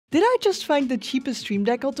Did I just find the cheapest Stream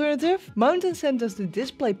Deck alternative? Mountain sent us the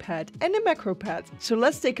Displaypad and the Macropad, so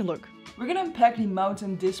let's take a look. We're gonna unpack the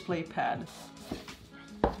Mountain Displaypad.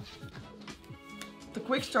 The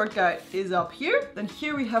quick start guide is up here. Then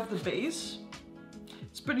here we have the base.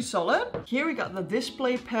 It's pretty solid. Here we got the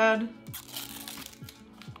Displaypad.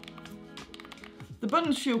 The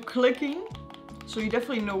buttons feel clicking, so you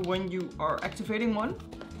definitely know when you are activating one.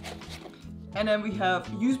 And then we have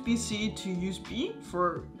USB-C to USB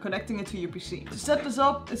for connecting it to your PC. To set this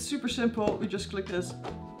up, it's super simple. We just click this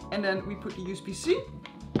and then we put the USB-C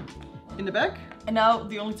in the back. And now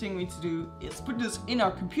the only thing we need to do is put this in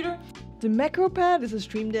our computer. The Macropad is a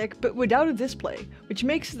Stream Deck, but without a display, which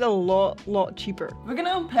makes it a lot cheaper. We're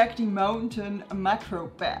gonna unpack the Mountain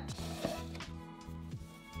Macropad.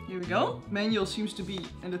 Here we go. Manual seems to be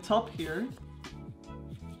in the top here.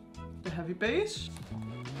 The heavy base.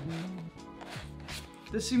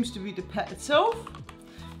 This seems to be the pad itself.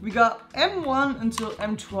 We got M1 until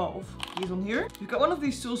M12 keys on here. We've got one of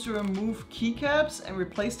these tools to remove keycaps and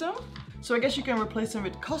replace them. So I guess you can replace them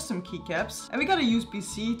with custom keycaps. And we got a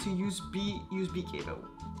USB-C to USB cable.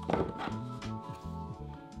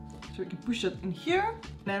 So we can push it in here.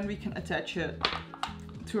 Then we can attach it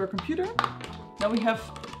to our computer. Now we have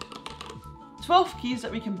 12 keys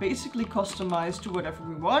that we can basically customize to whatever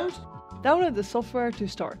we want. Download the software to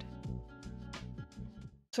start.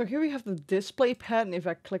 So here we have the Displaypad, and if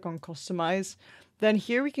I click on customize, then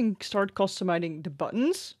here we can start customizing the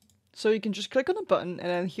buttons. So you can just click on a button and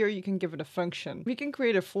then here you can give it a function. We can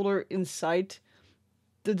create a folder inside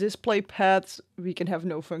the Displaypad. We can have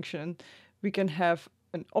no function. We can have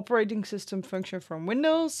an operating system function from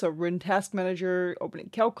Windows. So run task manager, open a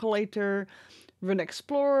calculator, run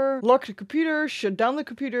Explorer, lock the computer, shut down the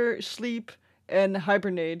computer, sleep, and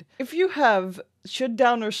hibernate. If you have shut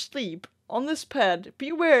down or sleep on this pad, be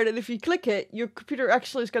aware that if you click it, your computer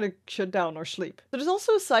actually is gonna shut down or sleep. So there's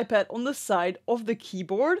also a side pad on the side of the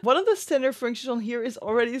keyboard. One of the standard functions on here is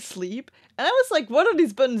already sleep. And I was like, what are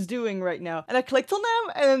these buttons doing right now? And I clicked on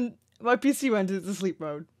them and my PC went into sleep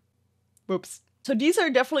mode. Whoops. So these are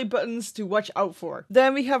definitely buttons to watch out for.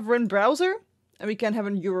 Then we have run browser. And we can have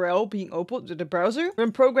an URL being opened with the browser.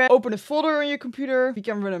 Run program, open a folder on your computer. We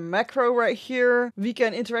can run a macro right here. We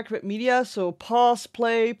can interact with media, so pause,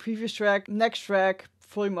 play, previous track, next track,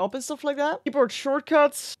 volume up and stuff like that. Keyboard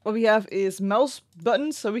shortcuts. What we have is mouse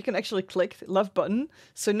buttons, so we can actually click left button.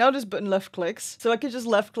 So now this button left clicks. So I can just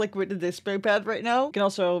left click with the Displaypad right now. You can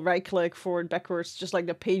also right click forward, backwards, just like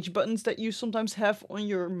the page buttons that you sometimes have on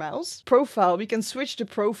your mouse. Profile, we can switch the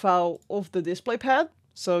profile of the Displaypad.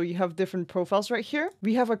 So you have different profiles right here.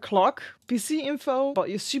 We have a clock, PC info, about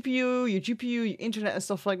your CPU, your GPU, your internet and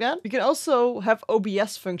stuff like that. We can also have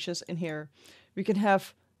OBS functions in here. We can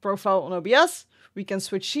have profile on OBS. We can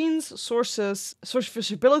switch scenes, sources, source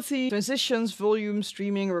visibility, transitions, volume,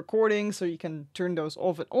 streaming, recording. So you can turn those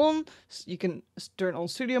off and on. You can turn on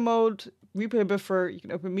studio mode, replay buffer, you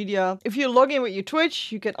can open media. If you log in with your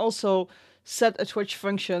Twitch, you can also set a Twitch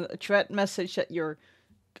function, a thread message that your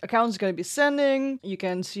account is going to be sending. You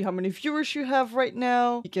can see how many viewers you have right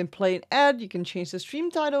now. You can play an ad. You can change the stream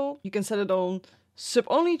title. You can set it on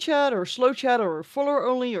sub-only chat or slow chat or follower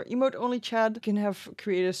only or emote only chat. You can have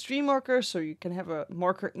create a stream marker, so you can have a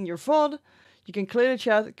marker in your VOD. You can clear the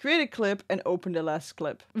chat, create a clip, and open the last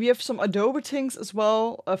clip. We have some Adobe things as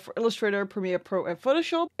well for Illustrator, Premiere Pro, and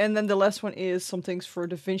Photoshop. And then the last one is some things for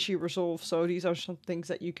DaVinci Resolve. So these are some things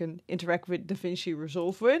that you can interact with DaVinci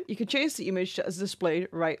Resolve with. You can change the image that is displayed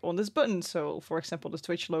right on this button. So for example, the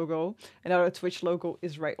Twitch logo. And now the Twitch logo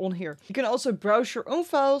is right on here. You can also browse your own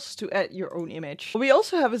files to add your own image. What we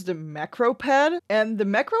also have is the Macropad. And the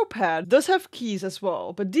Macropad does have keys as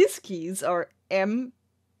well. But these keys are M1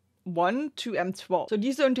 to M12. So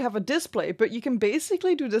these don't have a display, but you can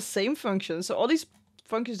basically do the same function. So all these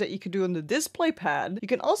functions that you could do on the Displaypad, you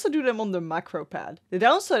can also do them on the Macropad. The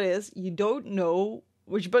downside is you don't know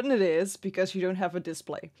which button it is because you don't have a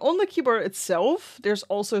display. On the keyboard itself, there's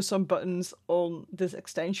also some buttons on this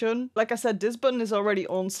extension. Like I said, this button is already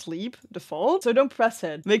on sleep default, so don't press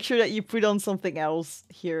it. Make sure that you put on something else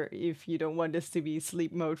here if you don't want this to be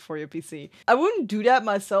sleep mode for your PC. I wouldn't do that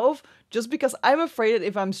myself just because I'm afraid that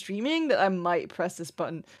if I'm streaming that I might press this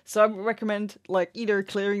button. So I would recommend like either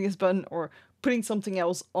clearing this button or putting something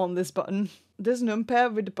else on this button. This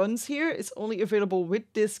numpad with the buttons here is only available with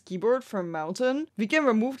this keyboard from Mountain. We can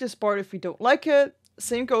remove this part if we don't like it.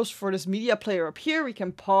 Same goes for this media player up here. We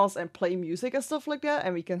can pause and play music and stuff like that,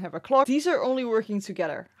 and we can have a clock. These are only working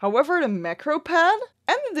together. However, the Macropad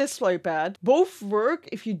and the Displaypad both work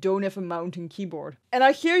if you don't have a Mountain keyboard. And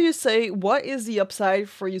I hear you say, what is the upside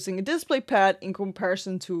for using a Displaypad in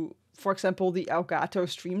comparison to for example, the Elgato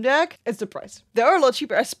Stream Deck, it's the price. They are a lot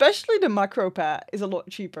cheaper, especially the Macropad is a lot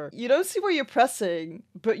cheaper. You don't see where you're pressing,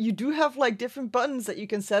 but you do have like different buttons that you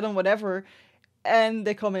can set on whatever, and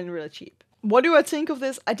they come in really cheap. What do I think of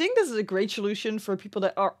this? I think this is a great solution for people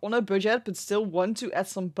that are on a budget but still want to add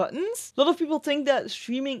some buttons. A lot of people think that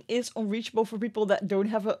streaming is unreachable for people that don't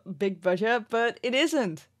have a big budget, but it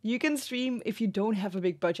isn't. You can stream if you don't have a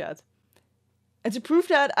big budget. And to prove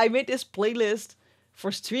that, I made this playlist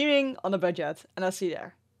for streaming on a budget, and I'll see you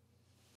there.